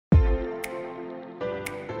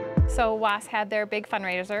So WAS had their big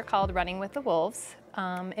fundraiser called Running with the Wolves.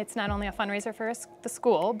 It's not only a fundraiser for the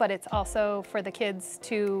school, but it's also for the kids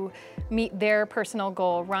to meet their personal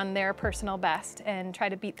goal, run their personal best, and try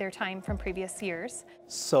to beat their time from previous years.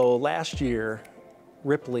 So last year,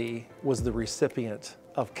 Ripley was the recipient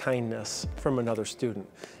of kindness from another student.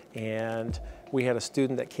 And we had a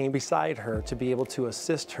student that came beside her to be able to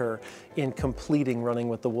assist her in completing Running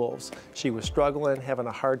with the Wolves. She was struggling, having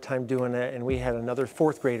a hard time doing it, and we had another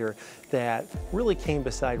fourth grader that really came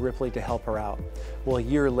beside Ripley to help her out. Well, a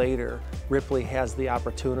year later, Ripley has the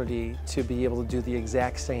opportunity to be able to do the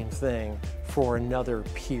exact same thing for another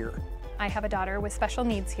peer. I have a daughter with special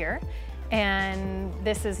needs here, and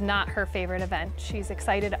this is not her favorite event. She's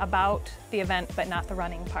excited about the event, but not the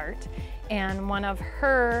running part. And one of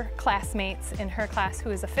her classmates in her class,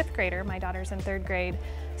 who is a fifth grader, my daughter's in third grade,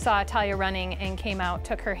 saw Talia running and came out,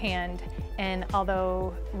 took her hand, and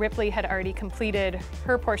although Ripley had already completed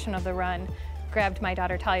her portion of the run, grabbed my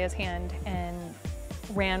daughter Talia's hand and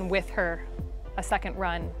ran with her a second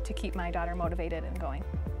run to keep my daughter motivated and going.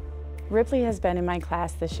 Ripley has been in my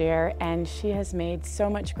class this year, and she has made so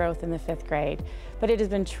much growth in the fifth grade. But it has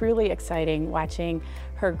been truly exciting watching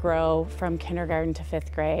her grow from kindergarten to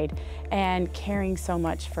fifth grade and caring so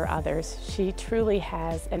much for others. She truly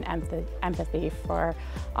has an empathy for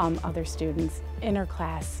other students in her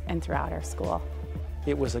class and throughout our school.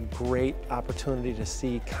 It was a great opportunity to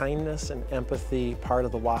see kindness and empathy, part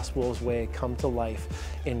of the WAS Wolves Way, come to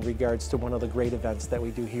life in regards to one of the great events that we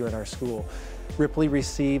do here in our school. Ripley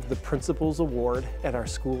received the Principal's Award at our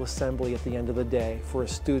school assembly at the end of the day for a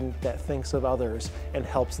student that thinks of others and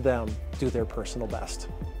helps them do their personal best.